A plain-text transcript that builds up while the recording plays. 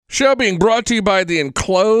Show being brought to you by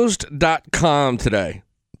theenclosed.com today.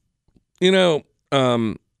 You know,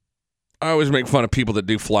 I always make fun of people that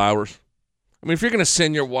do flowers. I mean, if you're going to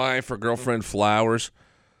send your wife or girlfriend flowers,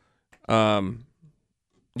 you've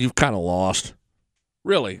kind of lost.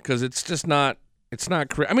 Really, because it's just not,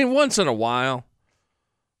 I mean, once in a while,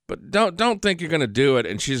 but don't think you're going to do it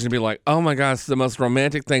and she's going to be like, oh my God, it's the most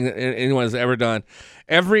romantic thing that anyone has ever done.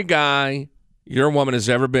 Every guy your woman has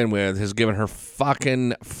ever been with has given her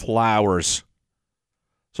fucking flowers.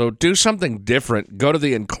 So do something different. Go to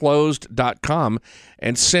theenclosed.com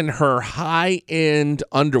and send her high-end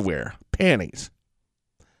underwear, panties.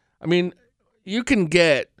 I mean, you can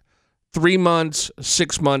get 3 months,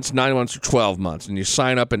 6 months, 9 months, or 12 months, and you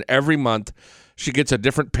sign up, and every month she gets a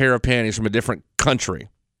different pair of panties from a different country.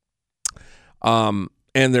 And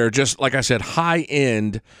they're just, like I said,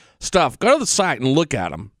 high-end stuff. Go to the site and look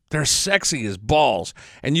at them. They're sexy as balls.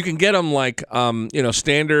 And you can get them like,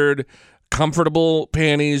 standard, comfortable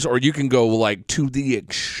panties, or you can go like to the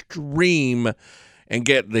extreme and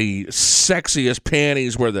get the sexiest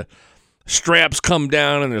panties where the straps come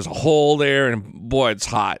down and there's a hole there, and boy, it's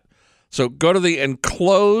hot. So go to the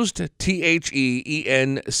Enclosed,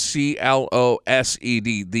 THEENCLOSED,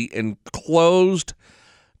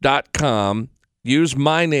 theenclosed.com. Use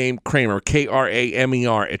my name, Kramer, Kramer,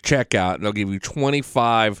 at checkout, and they'll give you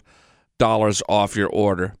 $25 off your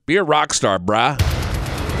order. Be a rock star, brah.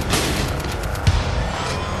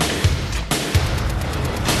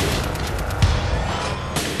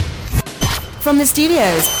 From the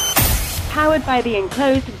studios. Powered by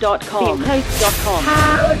theenclosed.com. Theenclosed.com.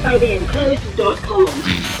 Powered by theenclosed.com.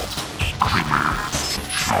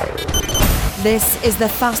 This is the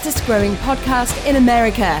fastest growing podcast in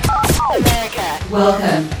America.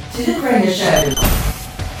 Welcome to the Kramer Show.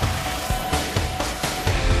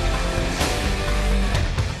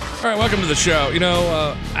 All right, welcome to the show. You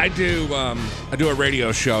know, I do a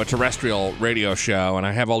radio show, a terrestrial radio show, and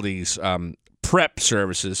I have all these prep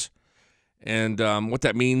services. And what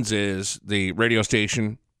that means is the radio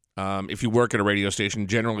station, if you work at a radio station,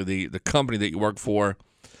 generally the company that you work for,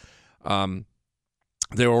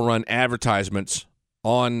 they will run advertisements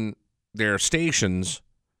on their stations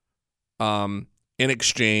in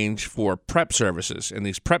exchange for prep services. And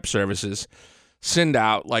these prep services send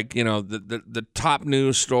out, like, you know, the top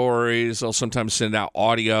news stories. They'll sometimes send out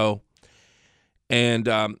audio. And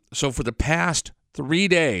so for the past 3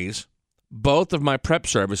 days, both of my prep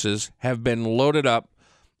services have been loaded up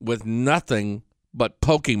with nothing but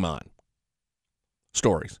Pokemon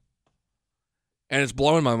stories. And it's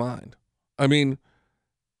blowing my mind. I mean,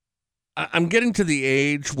 I'm getting to the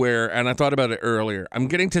age where, and I thought about it earlier, I'm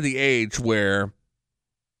getting to the age where,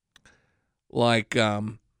 like,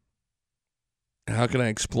 how can I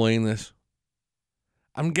explain this?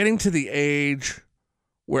 I'm getting to the age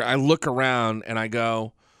where I look around and I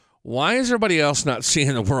go, why is everybody else not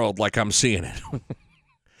seeing the world like I'm seeing it?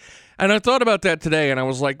 And I thought about that today, and I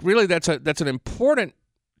was like, really, that's an important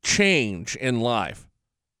change in life.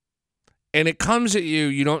 And it comes at you.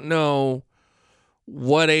 You don't know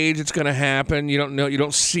what age it's going to happen. You don't know. You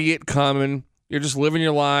don't see it coming. You're just living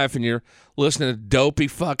your life, and you're listening to dopey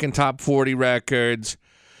fucking top 40 records.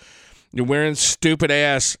 You're wearing stupid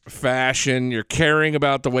ass fashion. You're caring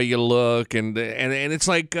about the way you look, and it's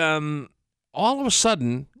like all of a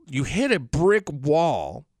sudden you hit a brick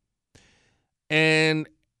wall, and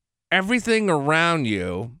everything around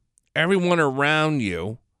you, everyone around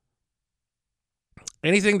you,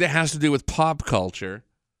 anything that has to do with pop culture,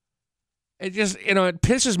 it just, it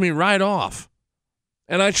pisses me right off.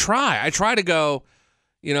 And I try to go,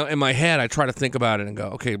 in my head, I try to think about it and go,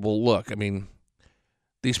 okay, well, look, I mean,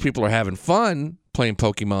 these people are having fun playing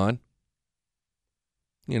Pokemon,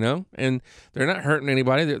 and they're not hurting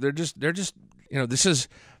anybody. They're just, this is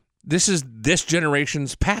this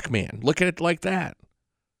generation's Pac-Man. Look at it like that.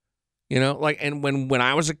 And when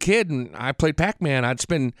I was a kid and I played Pac-Man, I'd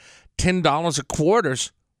spend $10 a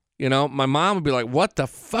quarters. My mom would be like, what the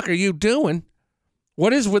fuck are you doing?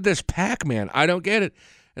 What is with this Pac-Man? I don't get it.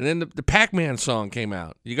 And then the Pac-Man song came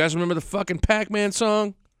out. You guys remember the fucking Pac-Man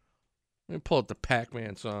song? Let me pull up the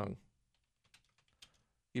Pac-Man song.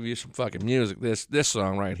 Give you some fucking music. This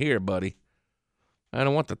song right here, buddy. I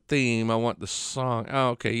don't want the theme. I want the song. Oh,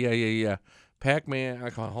 okay. Yeah. Pac-Man.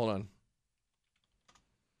 Hold on.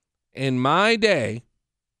 In my day,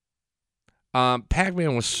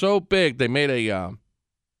 Pac-Man was so big they made a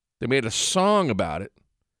song about it.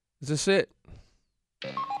 Is this it?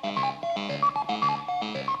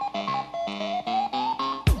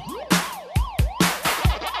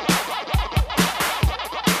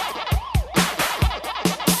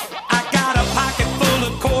 I got a pocket full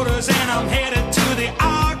of quarters and I'm headed to the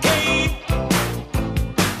arcade.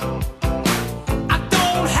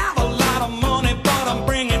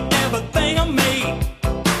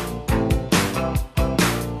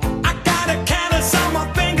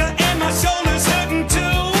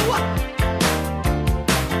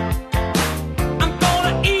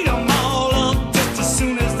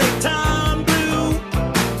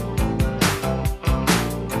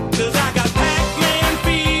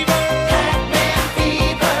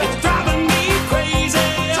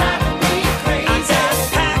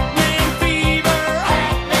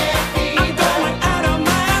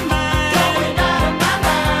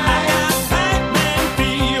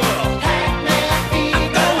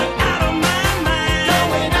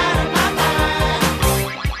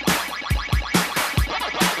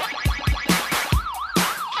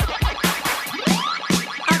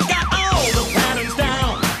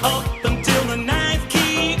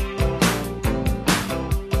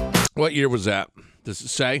 what year was that? Does it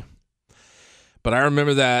say? But I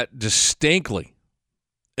remember that distinctly.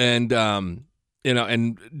 And,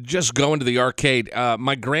 and just going to the arcade.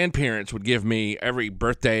 My grandparents would give me every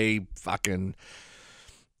birthday, fucking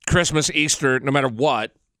Christmas, Easter, no matter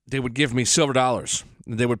what, they would give me silver dollars.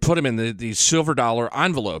 They would put them in these silver dollar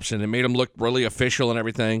envelopes, and it made them look really official and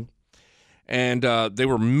everything. And they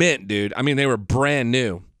were mint, dude. I mean, they were brand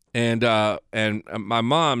new. And my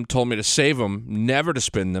mom told me to save them, never to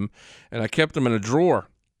spend them, and I kept them in a drawer.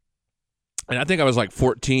 And I think I was like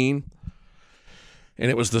 14,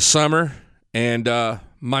 and it was the summer, and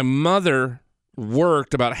my mother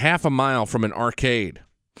worked about half a mile from an arcade.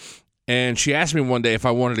 And she asked me one day if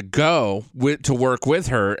I wanted to go to work with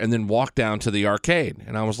her and then walk down to the arcade.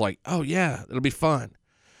 And I was like, oh, yeah, it'll be fun.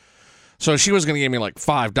 So she was going to give me like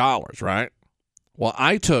 $5, right? Well,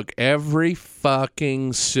 I took every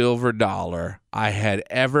fucking silver dollar I had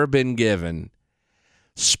ever been given,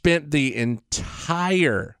 spent the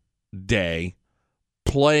entire day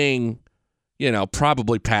playing,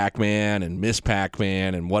 probably Pac-Man and Miss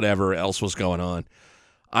Pac-Man and whatever else was going on.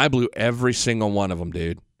 I blew every single one of them,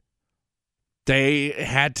 dude. They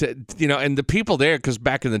had to, and the people there, because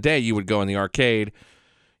back in the day, you would go in the arcade,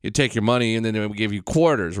 you'd take your money, and then they would give you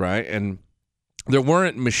quarters, right? And there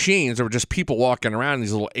weren't machines. There were just people walking around in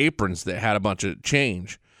these little aprons that had a bunch of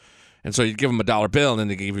change. And so you'd give them a dollar bill, and then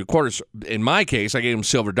they gave you quarters. In my case, I gave them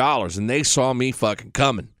silver dollars, and they saw me fucking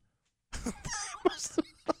coming.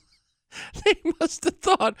 They must have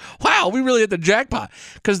thought, wow, we really hit the jackpot.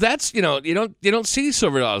 Because that's, you don't see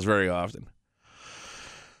silver dollars very often.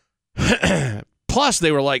 Plus,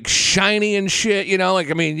 they were like shiny and shit,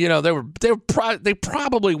 they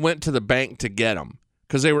probably went to the bank to get them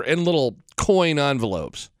because they were in little coin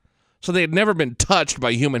envelopes. So they had never been touched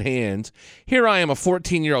by human hands. Here I am, a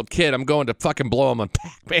 14-year-old kid. I'm going to fucking blow them on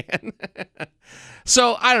Pac-Man.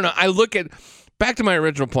 So I don't know. Back to my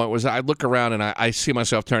original point was I look around and I see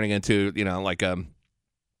myself turning into,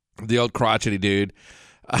 the old crotchety dude.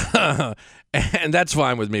 And that's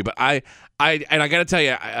fine with me. But I got to tell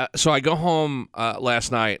you, so I go home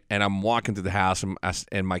last night and I'm walking through the house and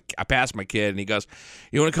I pass my kid and he goes,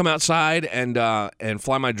 "You want to come outside and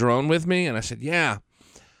fly my drone with me?" And I said, "Yeah."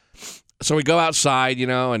 So we go outside,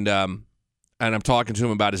 and I'm talking to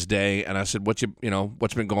him about his day. And I said, what's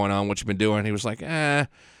been going on? What you been doing? He was like,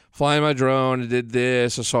 flying my drone. I did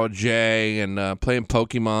this. I saw Jay and playing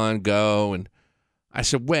Pokemon Go. And I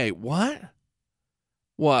said, wait, what?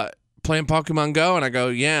 What? Playing Pokemon Go? And I go,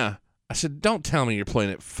 yeah. I said, don't tell me you're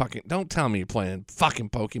playing fucking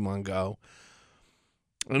Pokemon Go.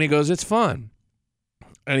 And he goes, it's fun.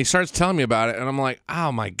 And he starts telling me about it, and I'm like,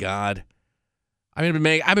 oh my God. I've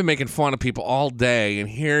been making fun of people all day, and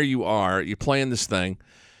here you are, you're playing this thing.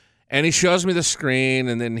 And he shows me the screen,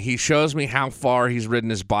 and then he shows me how far he's ridden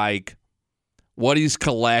his bike, what he's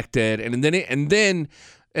collected, and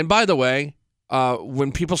by the way,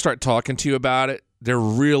 when people start talking to you about it, they're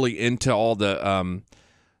really into all the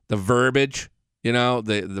verbiage,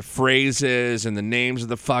 the phrases and the names of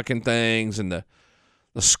the fucking things and the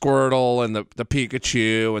Squirtle and the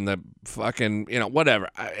Pikachu and the fucking, whatever.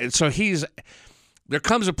 And so there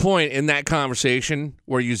comes a point in that conversation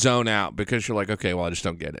where you zone out because you're like, okay, well, I just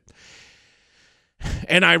don't get it.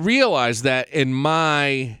 And I realize that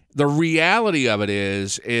the reality of it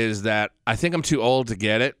is that I think I'm too old to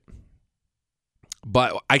get it,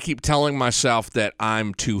 but I keep telling myself that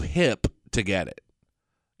I'm too hip to get it.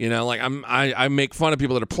 I make fun of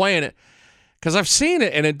people that are playing it because I've seen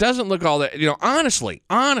it and it doesn't look all that, honestly,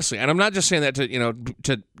 and I'm not just saying that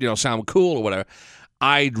to sound cool or whatever.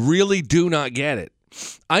 I really do not get it.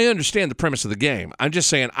 I understand the premise of the game. I'm just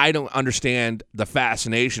saying I don't understand the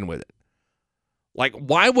fascination with it. Like,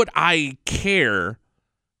 why would I care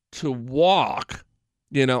to walk,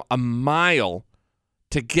 a mile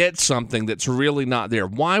to get something that's really not there?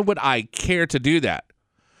 Why would I care to do that?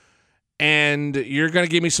 And you're going to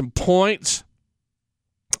give me some points,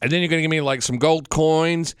 and then you're going to give me like some gold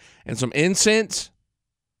coins and some incense?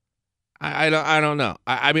 I don't know.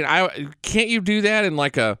 I mean, can't you do that in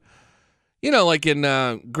like a, like in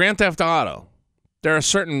Grand Theft Auto? There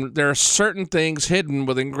are certain things hidden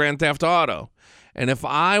within Grand Theft Auto. And if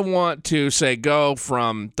I want to, say, go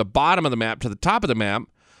from the bottom of the map to the top of the map,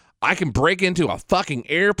 I can break into a fucking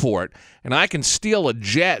airport and I can steal a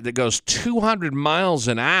jet that goes 200 miles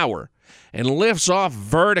an hour and lifts off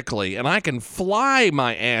vertically, and I can fly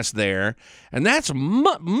my ass there. And that's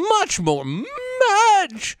much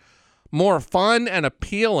more fun and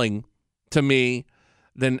appealing to me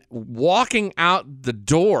than walking out the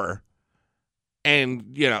door and,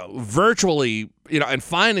 virtually, and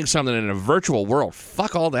finding something in a virtual world.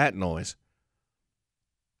 Fuck all that noise.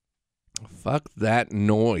 Fuck that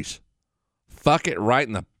noise. Fuck it right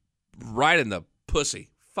in the pussy.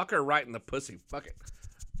 Fuck her right in the pussy. Fuck it.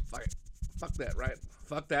 Fuck it. Fuck that right.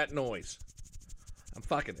 Fuck that noise. I'm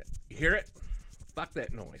fucking it. You hear it? Fuck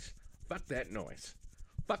that noise. Fuck that noise.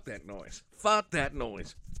 Fuck that noise. Fuck that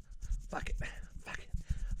noise. Fuck it. Fuck it.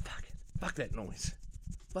 Fuck it. Fuck that noise.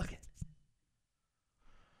 Fuck it.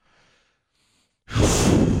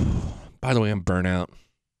 By the way, I'm burnt out.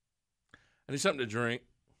 I need something to drink.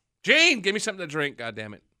 Gene, give me something to drink. God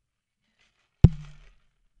damn it.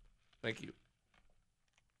 Thank you.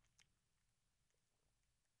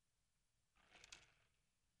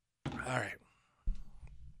 All right.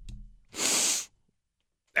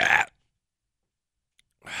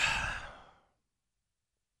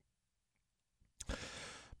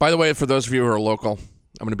 By the way, for those of you who are local,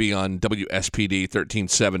 I'm going to be on WSPD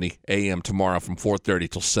 1370 AM tomorrow from 4:30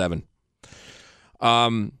 till 7.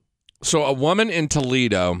 So a woman in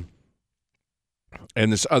Toledo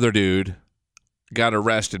and this other dude got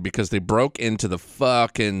arrested because they broke into the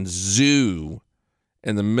fucking zoo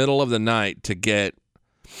in the middle of the night to get,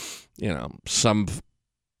 some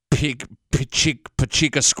Pachika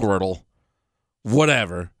Squirtle,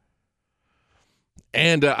 whatever.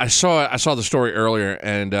 And I saw the story earlier,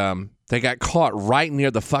 and they got caught right near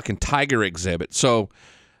the fucking tiger exhibit. So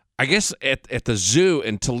I guess at the zoo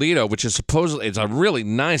in Toledo, which is supposedly, it's a really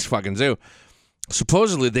nice fucking zoo,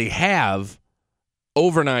 supposedly they have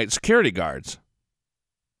overnight security guards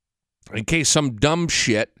in case some dumb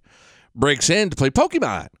shit breaks in to play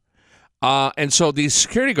Pokemon. And so these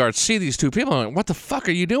security guards see these two people and like, what the fuck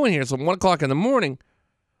are you doing here? It's like 1 o'clock in the morning.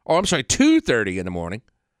 Or I'm sorry, 2:30 in the morning.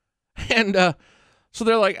 And so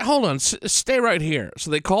they're like, hold on, stay right here.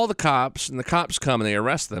 So they call the cops, and the cops come and they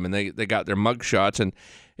arrest them, and they got their mug shots, and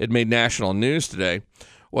it made national news today.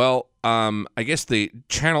 Well, I guess the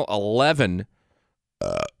Channel 11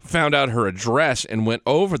 found out her address and went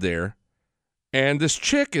over there, and this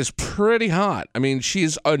chick is pretty hot. I mean,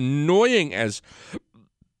 she's annoying as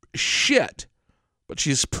shit, but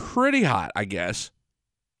she's pretty hot, I guess.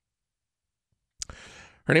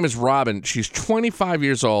 Her name is Robin. She's 25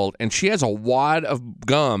 years old, and she has a wad of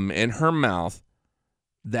gum in her mouth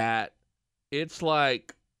that it's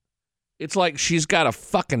like she's got a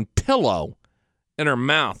fucking pillow in her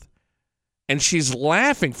mouth, and she's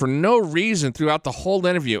laughing for no reason throughout the whole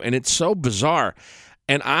interview, and it's so bizarre.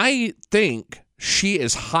 And I think she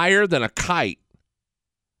is higher than a kite.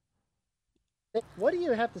 What do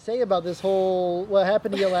you have to say about this whole, what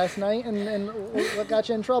happened to you last night, and what got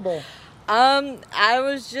you in trouble? I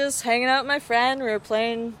was just hanging out with my friend. We were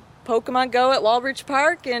playing Pokemon Go at Walbridge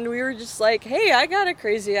Park, and we were just like, hey, I got a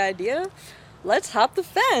crazy idea. Let's hop the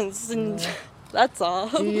fence, and that's all.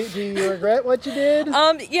 Do you regret what you did?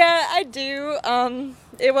 Yeah, I do.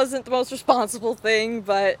 It wasn't the most responsible thing,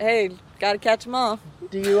 but hey, gotta catch them all.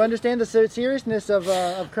 Do you understand the seriousness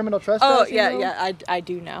of criminal trespassing? Oh, yeah, I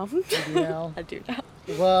do now. You do now? I do now.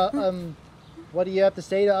 Well, what do you have to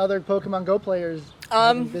say to other Pokemon Go players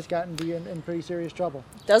this gotten to be in pretty serious trouble?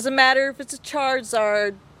 Doesn't matter if it's a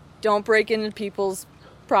Charizard, don't break into people's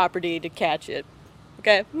property to catch it.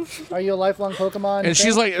 Okay? Are you a lifelong Pokemon And fan?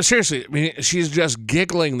 she's like, seriously, I mean, she's just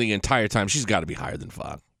giggling the entire time. She's got to be higher than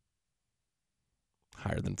fuck.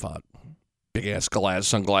 Higher than fuck. Big ass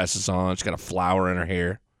sunglasses on. She's got a flower in her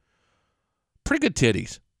hair. Pretty good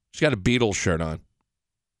titties. She's got a Beatles shirt on.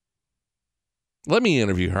 Let me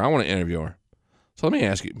interview her. I want to interview her. So let me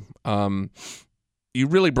ask you. You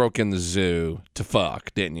really broke in the zoo to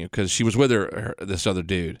fuck, didn't you? Because she was with this other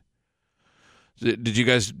dude. Did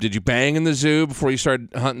you bang in the zoo before you started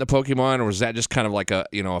hunting the Pokemon, or was that just kind of like a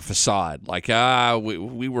facade? Like,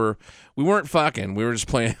 we weren't fucking. We were just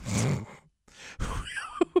playing.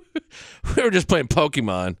 We were just playing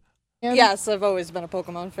Pokemon. Yes, I've always been a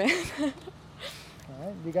Pokemon fan. All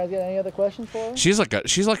right. You guys got any other questions for her? She's like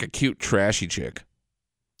a cute trashy chick.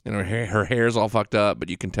 And her hair's all fucked up, but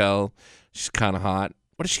you can tell she's kind of hot.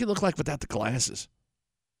 What does she look like without the glasses?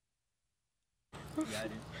 Yeah, I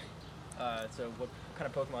do. So what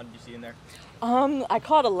kind of Pokemon did you see in there? I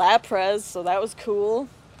caught a Lapras, so that was cool.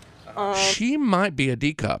 She might be a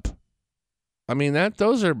D-cup. I mean,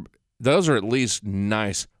 those are at least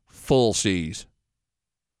nice full C's.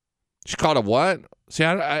 She caught a what? See,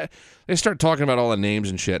 they start talking about all the names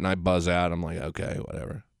and shit, and I buzz out. I'm like, okay,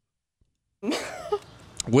 whatever.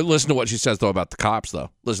 We'll listen to what she says, though, about the cops,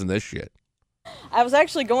 though. Listen to this shit. I was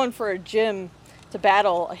actually going for a gym to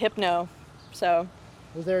battle a Hypno, so...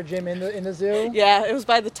 Was there a gym in the zoo? Yeah, it was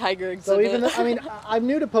by the tiger exhibit. So even though, I'm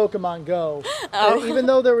new to Pokemon Go. Oh. Even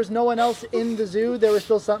though there was no one else in the zoo, there was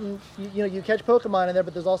still something. You catch Pokemon in there,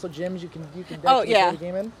 but there's also gyms you can definitely play the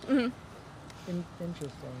game in. Mm-hmm.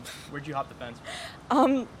 Interesting. Where'd you hop the fence?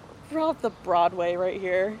 We're off the Broadway right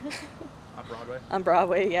here. On Broadway? On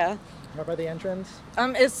Broadway, yeah. Right by the entrance?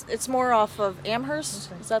 It's more off of Amherst.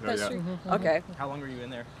 Is that Yeah. street? Mm-hmm. Okay. How long were you in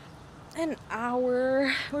there? An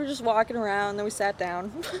hour. We were just walking around, then we sat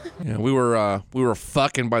down. Yeah, we were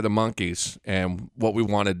fucking by the monkeys, and what we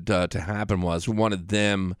wanted to happen was we wanted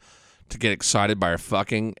them to get excited by our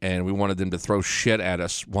fucking, and we wanted them to throw shit at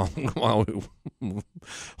us while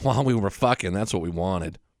we were fucking. That's what we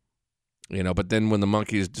wanted, But then when the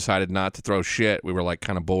monkeys decided not to throw shit, we were like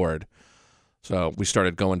kind of bored, so we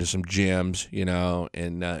started going to some gyms,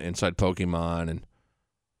 and inside Pokemon, and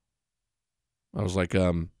I was like,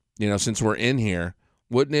 since we're in here,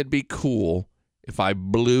 wouldn't it be cool if I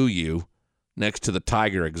blew you next to the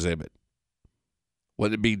tiger exhibit?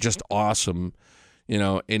 Would it be just awesome,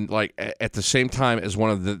 in like at the same time as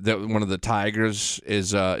one of the tigers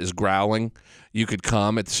is growling, you could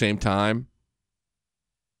come at the same time,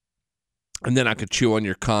 and then I could chew on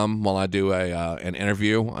your cum while I do an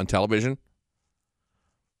interview on television,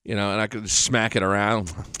 and I could smack it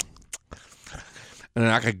around, and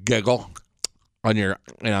then I could giggle and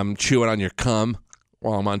I'm chewing on your cum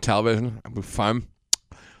while I'm on television. It'd be fun.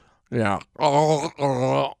 Yeah.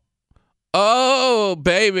 Oh,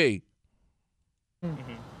 baby.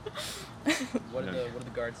 What did the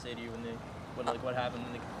guards say to you when what happened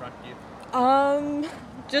when they confronted you?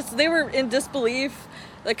 Just they were in disbelief.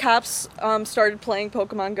 The cops started playing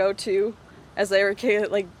Pokemon Go too, as they were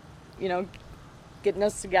getting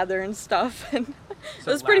us together and stuff, and it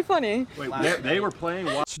was pretty funny. Wait, they were playing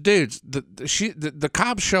what? So, dudes, the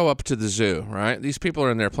cops show up to the zoo, right? These people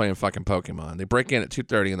are in there playing fucking Pokemon. They break in at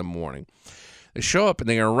 2:30 in the morning. They show up and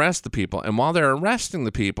they arrest the people, and while they're arresting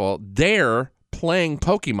the people, they're playing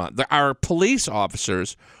Pokemon. Our police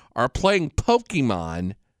officers are playing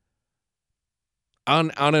Pokemon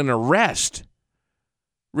on an arrest.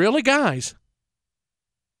 Really, guys?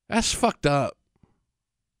 That's fucked up.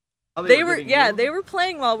 They were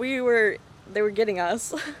playing while they were getting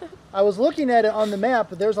us. I was looking at it on the map,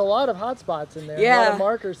 but there's a lot of hot spots in there, a lot Yeah. of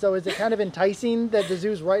markers. So is it kind of enticing that the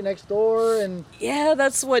zoo's right next door? And Yeah,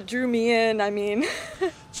 that's what drew me in. I mean,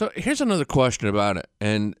 So here's another question about it.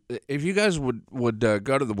 And if you guys would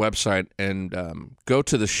go to the website and go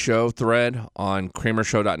to the show thread on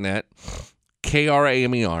kramershow.net,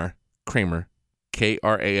 Kramer, Kramer,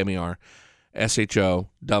 Kramer, SHOW,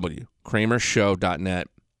 kramershow.net.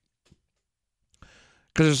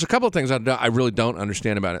 Because there's a couple of things I really don't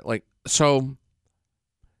understand about it. Like, so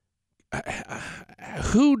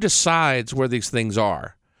who decides where these things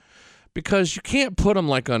are? Because you can't put them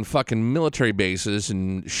like on fucking military bases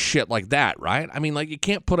and shit like that, right? I mean, like you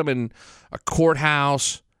can't put them in a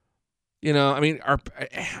courthouse. I mean,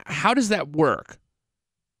 how does that work?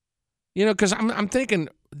 Because I'm thinking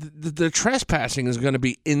the trespassing is going to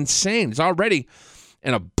be insane. It's already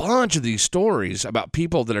in a bunch of these stories about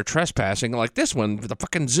people that are trespassing, like this one, the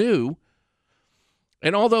fucking zoo.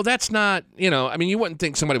 And although that's not, I mean, you wouldn't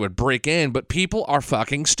think somebody would break in, but people are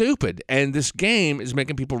fucking stupid. And this game is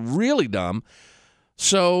making people really dumb.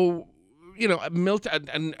 So, a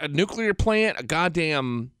nuclear plant, a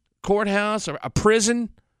goddamn courthouse, a prison.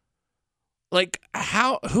 Like,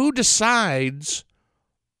 who decides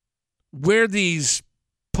where these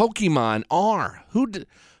Pokemon are?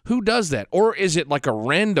 Who does that? Or is it like a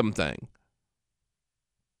random thing?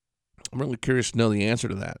 I'm really curious to know the answer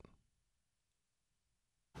to that.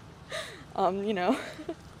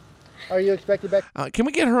 are you expected back? Can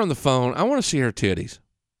we get her on the phone? I want to see her titties.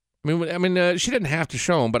 I mean, she didn't have to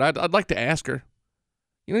show them, but I'd like to ask her.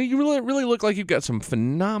 You really look like you've got some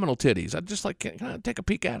phenomenal titties. I'd just like, can I take a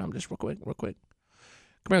peek at them just real quick? Come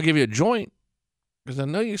here, I'll give you a joint because I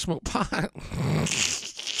know you smoke pot.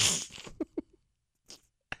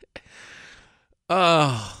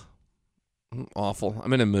 Oh, awful.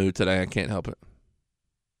 I'm in a mood today. I can't help it.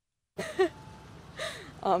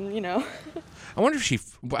 I wonder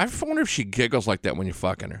if she giggles like that when you're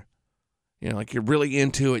fucking her. Like you're really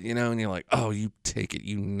into it, and you're like, oh, you take it,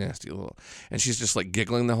 you nasty little. And she's just like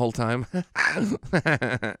giggling the whole time.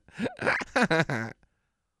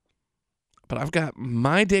 But I've got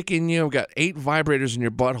my dick in you. I've got 8 vibrators in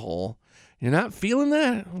your butthole. You're not feeling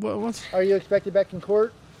that? What's? Are you expected back in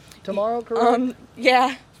court tomorrow, correct?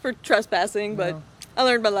 Yeah, for trespassing, but I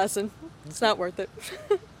learned my lesson. It's not worth it.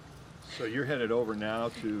 So you're headed over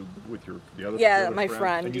now with the other Yeah, the other my friend?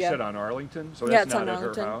 friend, And you yeah. said on Arlington? So Yeah, that's it's not on at her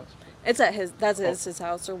Arlington. house? It's at his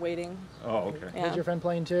house or waiting. Oh, okay. Yeah. Was your friend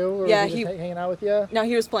playing too? Or Yeah, was he he- just hanging out with you? No,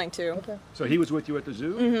 he was playing too. Okay. So he was with you at the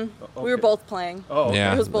zoo? Mm-hmm. Okay. We were both playing. Oh, okay.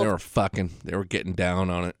 Yeah, It was they both- were fucking. They were getting down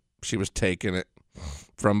on it. She was taking it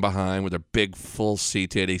from behind with her big full C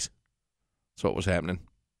titties. That's what was happening.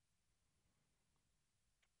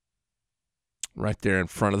 Right there in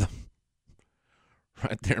front of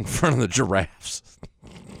the giraffes.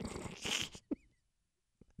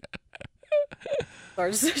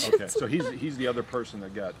 Okay, so he's the other person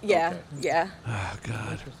that got. Yeah, okay. yeah. Oh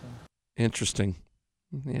God, interesting.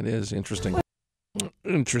 It is interesting.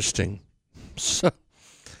 Interesting. So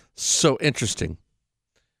interesting.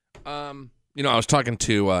 I was talking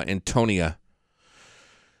to Antonia,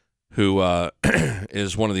 who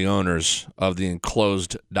is one of the owners of the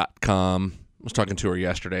enclosed.com. I was talking to her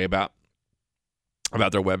yesterday about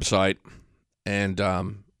their website, and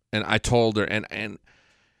I told her, and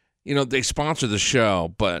they sponsor the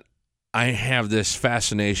show, but I have this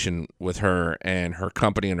fascination with her and her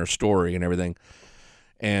company and her story and everything.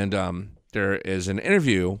 And there is an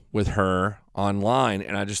interview with her online,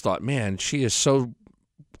 and I just thought, man, she is so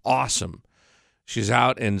awesome. She's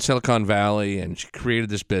out in Silicon Valley, and she created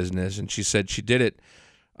this business, and she said she did it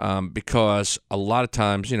because a lot of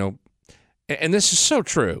times, and this is so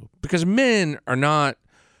true, because men are not,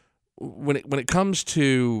 when it comes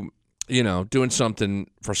to, doing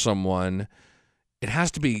something for someone, it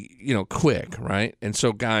has to be, quick, right? And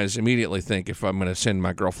so guys immediately think, if I'm going to send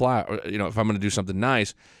my girl flowers, if I'm going to do something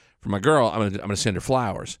nice for my girl, I'm going to send her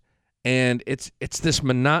flowers. And it's this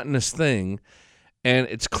monotonous thing, and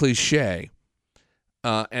it's cliche.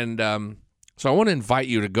 So I want to invite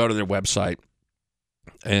you to go to their website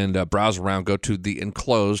and browse around. Go to the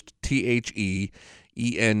Enclosed, TheEnclosed,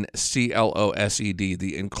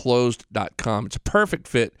 theenclosed.com. It's a perfect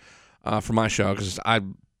fit for my show, because I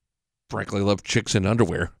frankly love chicks in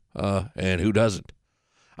underwear, and who doesn't?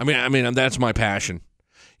 I mean, that's my passion.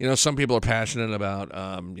 Some people are passionate about,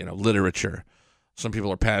 literature. Some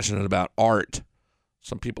people are passionate about art.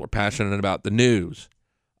 Some people are passionate about the news.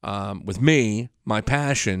 With me, my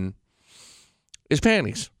passion is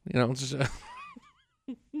panties.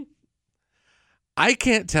 I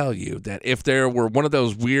can't tell you that if there were one of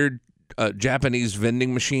those weird Japanese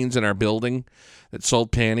vending machines in our building that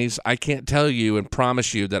sold panties, I can't tell you and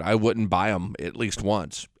promise you that I wouldn't buy them at least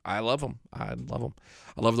once. I love them. I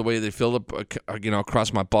love the way they fill up,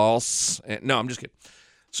 across my balls. No, I'm just kidding.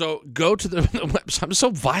 So go to the website. I'm so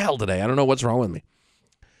vile today. I don't know what's wrong with me.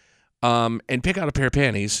 And pick out a pair of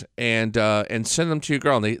panties and send them to your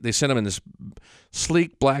girl. And they send them in this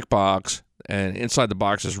sleek black box, and inside the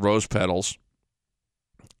box is rose petals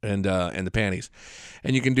and the panties.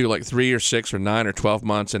 And you can do like 3 or 6 or 9 or 12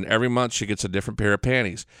 months, and every month she gets a different pair of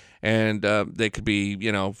panties. And they could be,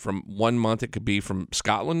 from 1 month it could be from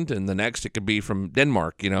Scotland, and the next it could be from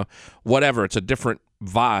Denmark, whatever. It's a different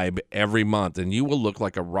vibe every month, and you will look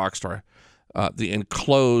like a rock star.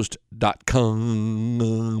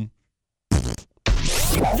 Theenclosed.com.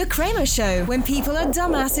 The Kramer Show. When people are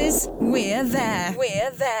dumbasses, we're there. We're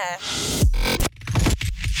there.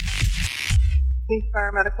 Please,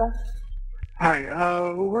 paramedical. Hi,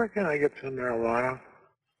 where can I get some marijuana?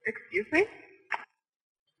 Excuse me?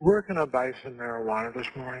 Where can I buy some marijuana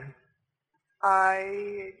this morning?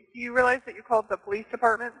 Do you realize that you called the police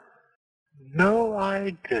department? No,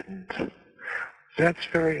 I didn't. That's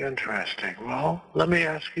very interesting. Well, let me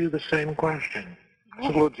ask you the same question.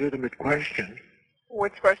 It's a legitimate question.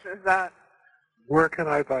 Which question is that? Where can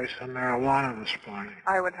I buy some marijuana this morning?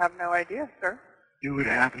 I would have no idea, sir. You would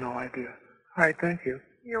have no idea. All right, thank you.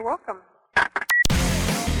 You're welcome.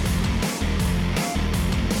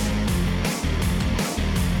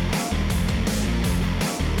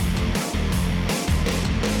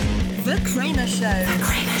 The Kramer Show. The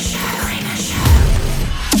Kramer Show. The Kramer Show.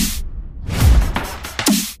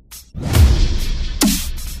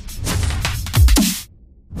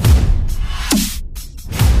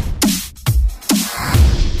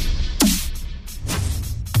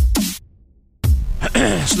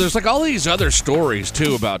 So there's like all these other stories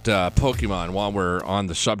too about Pokemon while we're on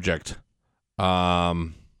the subject.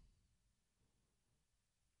 I'll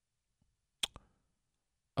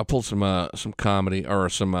pull some comedy or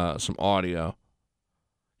some audio.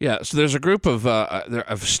 Yeah, so there's a group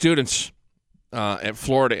of students at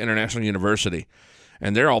Florida International University,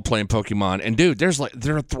 and they're all playing Pokemon. And dude,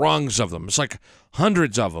 there are throngs of them. It's like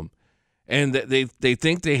hundreds of them, and they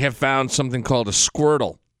think they have found something called a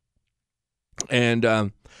Squirtle. And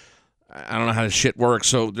I don't know how this shit works.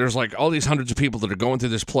 So there's like all these hundreds of people that are going through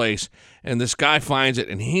this place, and this guy finds it,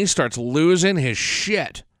 and he starts losing his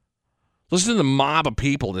shit. Listen to the mob of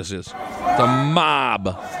people this is. The mob.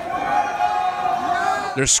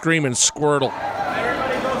 They're screaming Squirtle.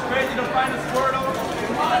 Everybody goes crazy to find a Squirtle.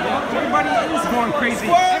 Everybody is going crazy.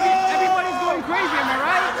 Everybody's going crazy, am I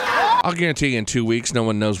right? I'll guarantee you in 2 weeks, no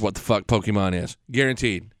one knows what the fuck Pokemon is.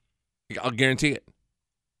 Guaranteed. I'll guarantee it.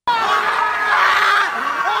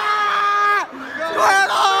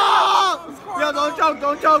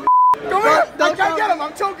 choke. Come here. I can't get him.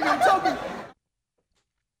 I'm choking.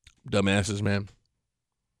 Dumbasses, man.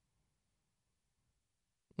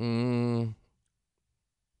 Then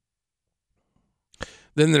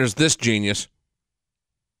there's this genius.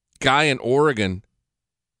 Guy in Oregon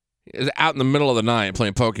is out in the middle of the night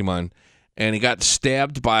playing Pokemon, and he got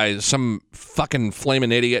stabbed by some fucking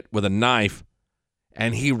flaming idiot with a knife,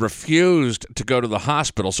 and he refused to go to the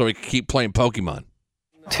hospital so he could keep playing Pokemon.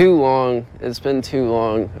 Too long. It's been too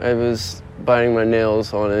long. I was biting my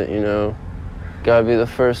nails on it, you know. Gotta be the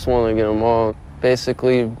first one to get them all.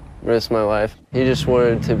 Basically, risk my life. He just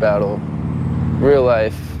wanted to battle real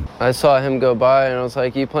life. I saw him go by, and I was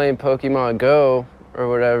like, you playing Pokemon Go or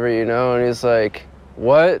whatever, you know? And he's like,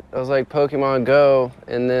 what? I was like, Pokemon Go.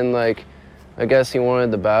 And then, like, I guess he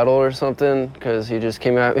wanted the battle or something, because he just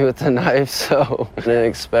came at me with the knife, so I didn't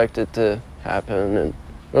expect it to happen. And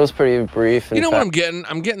it was pretty brief. You know what I'm getting?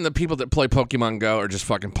 I'm getting the people that play Pokemon Go are just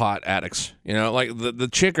fucking pot addicts. You know, like the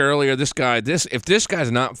chick earlier, this guy, if this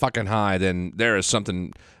guy's not fucking high, then there is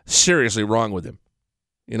something seriously wrong with him.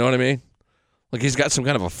 You know what I mean? Like he's got some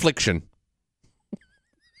kind of affliction.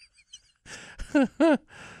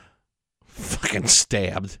 Fucking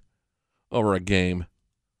stabbed over a game.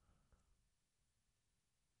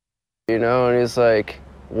 You know, and he's like,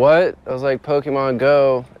 what? I was like, Pokemon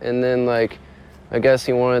Go. And then, like, I guess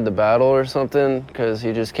he wanted the battle or something, because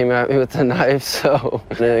he just came at me with the knife, so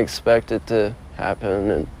I didn't expect it to happen.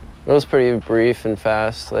 And it was pretty brief and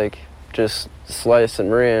fast, like, just slice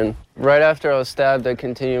and ran. Right after I was stabbed, I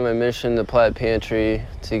continued my mission to Plaid Pantry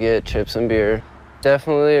to get chips and beer.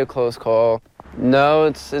 Definitely a close call. No,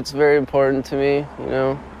 it's very important to me, you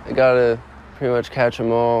know. I gotta pretty much catch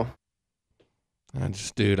them all. I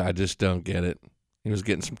just don't get it. He was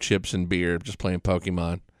getting some chips and beer, just playing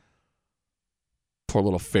Pokemon. Poor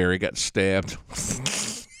little fairy got stabbed.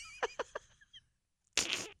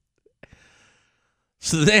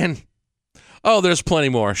 So then, there's plenty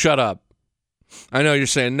more. Shut up. I know you're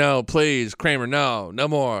saying no, please, Kramer, no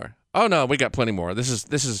more. Oh no, we got plenty more. This is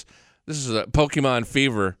a Pokemon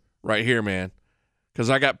fever right here, man. Because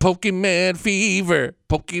I got Pokemon fever.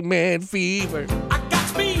 I got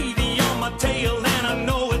Speedy on my tail, and I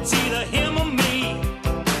know it's either him or me.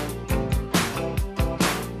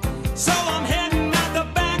 So I'm heading out the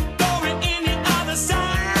back door and in the other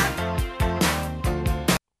side.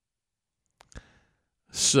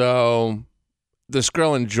 So this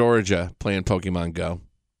girl in Georgia playing Pokemon Go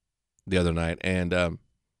the other night, and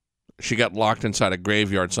she got locked inside a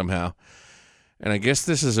graveyard somehow. And I guess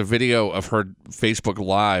this is a video of her Facebook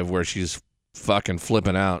Live where she's fucking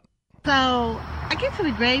flipping out. So I get to the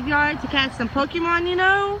graveyard to catch some Pokemon, you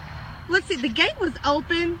know. Let's see, the gate was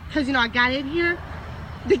open because, you know, I got in here.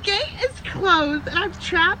 The gate is closed and I'm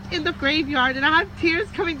trapped in the graveyard and I have tears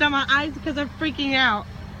coming down my eyes because I'm freaking out.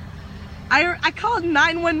 I called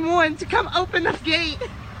 911 to come open the gate.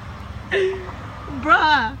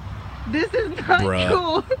 Bruh, this is not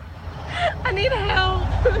cool. I need help.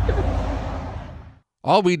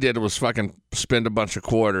 All we did was fucking spend a bunch of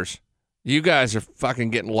quarters. You guys are fucking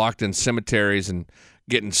getting locked in cemeteries and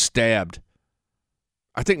getting stabbed.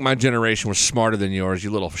 I think my generation was smarter than yours, you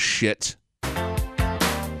little shits.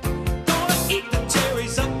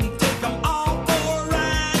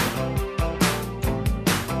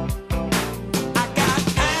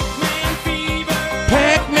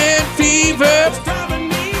 Pac-Man fever.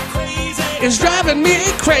 It's driving me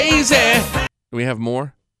crazy. Do we have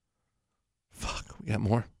more? We got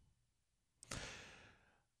more.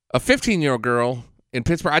 A 15-year-old girl in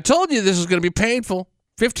Pittsburgh. I told you this was going to be painful.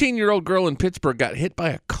 15-year-old girl in Pittsburgh got hit by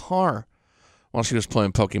a car while she was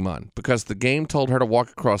playing Pokemon because the game told her to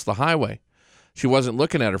walk across the highway. She wasn't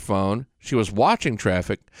looking at her phone. She was watching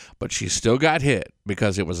traffic, but she still got hit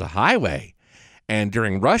because it was a highway. And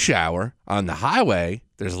during rush hour on the highway,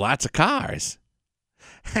 there's lots of cars.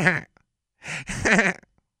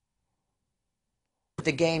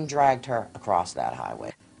 The game dragged her across that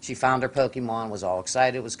highway. She found her Pokemon, was all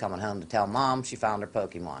excited, was coming home to tell Mom she found her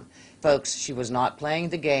Pokemon. Folks, she was not playing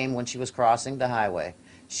the game when she was crossing the highway.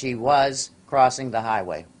 She was crossing the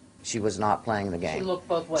highway. She was not playing the game. She looked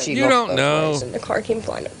both ways. You don't know. The car came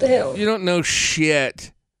flying up the hill. You don't know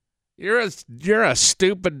shit. You're a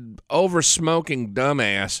stupid, over-smoking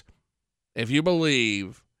dumbass if you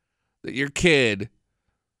believe that your kid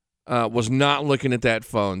was not looking at that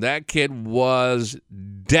phone. That kid was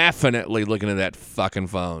definitely looking at that fucking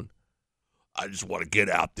phone. I just want to get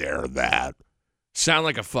out there and that. Sound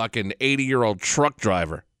like a fucking 80-year-old truck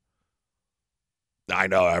driver. I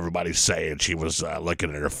know everybody's saying she was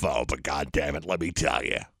looking at her phone, but God damn it, let me tell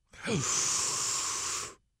you.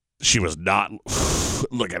 she was not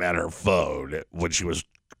looking at her phone when she was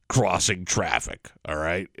crossing traffic, all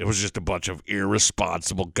right? It was just a bunch of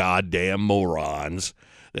irresponsible goddamn morons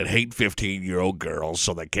that hate 15-year-old girls,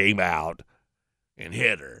 so they came out and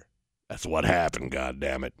hit her. That's what happened,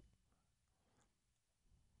 goddammit.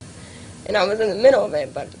 And I was in the middle of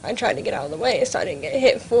it, but I tried to get out of the way so I didn't get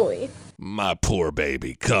hit fully. My poor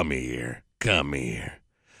baby, come here. Come here.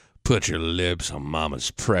 Put your lips on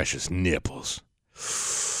Mama's precious nipples.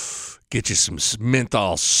 Get you some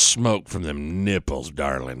menthol smoke from them nipples,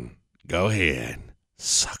 darling. Go ahead.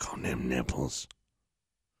 Suck on them nipples.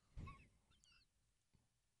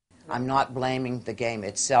 I'm not blaming the game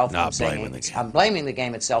itself. Not blaming the game. I'm blaming the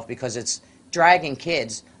game itself because it's dragging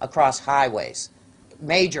kids across highways,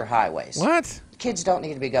 major highways. What? Kids don't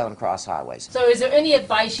need to be going across highways. So is there any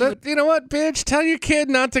advice you know what, bitch? Tell your kid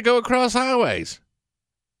not to go across highways.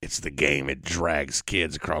 It's the game. It drags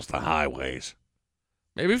kids across the highways.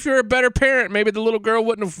 Maybe if you're a better parent, maybe the little girl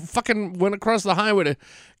wouldn't have fucking went across the highway to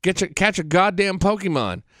catch a goddamn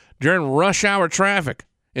Pokemon during rush hour traffic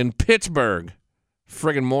in Pittsburgh.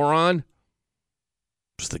 Friggin' moron.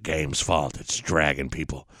 It's the game's fault. It's dragging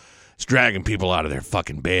people. It's dragging people out of their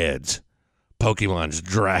fucking beds. Pokemon's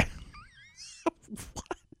drag.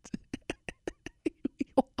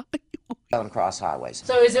 Going across highways.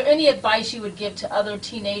 So is there any advice you would give to other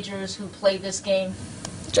teenagers who play this game?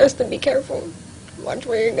 Just to be careful. Watch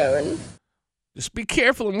where you're going. Just be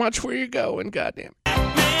careful and watch where you're going, goddamn.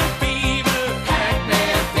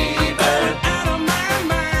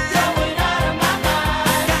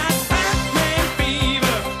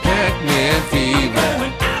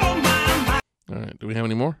 All right, do we have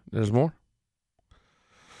any more? There's more?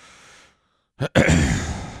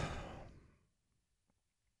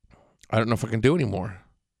 I don't know if I can do any more.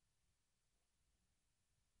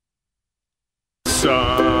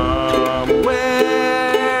 Somewhere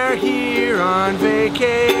here on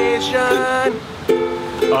vacation,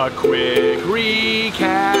 a quick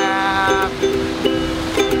recap.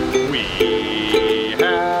 We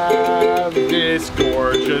have this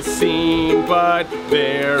gorgeous scene, but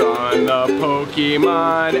they're on the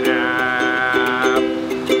Pokemon app.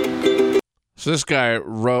 So this guy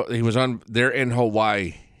they're in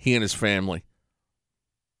Hawaii, he and his family,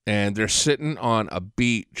 and they're sitting on a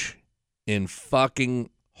beach in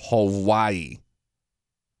fucking Hawaii.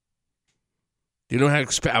 Do you know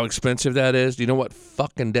how expensive that is? Do you know what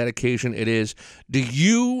fucking dedication it is?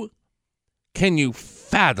 Can you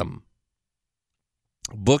fathom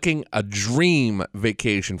booking a dream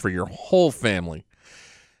vacation for your whole family?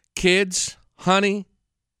 Kids, honey,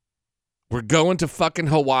 we're going to fucking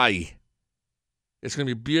Hawaii. It's going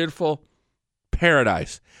to be beautiful.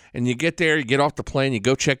 Paradise. And you get there, you get off the plane, you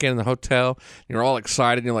go check in the hotel, you're all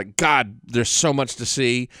excited, you're like, God, there's so much to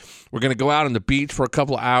see. We're going to go out on the beach for a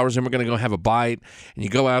couple of hours, and we're going to go have a bite. And you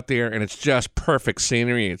go out there, and it's just perfect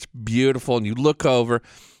scenery, it's beautiful, and you look over,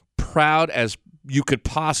 proud as you could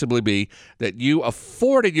possibly be, that you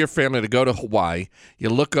afforded your family to go to Hawaii. You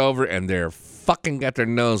look over, and they're fucking got their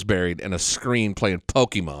nose buried in a screen playing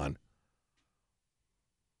Pokemon.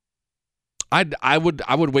 I would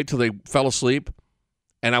wait till they fell asleep,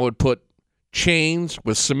 and I would put chains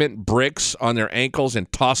with cement bricks on their ankles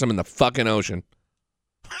and toss them in the fucking ocean.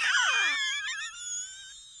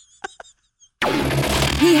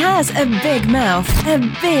 He has a big mouth, a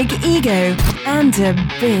big ego, and a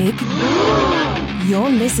big... You're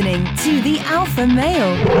listening to the Alpha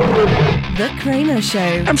Male, The Kramer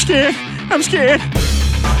Show. I'm scared.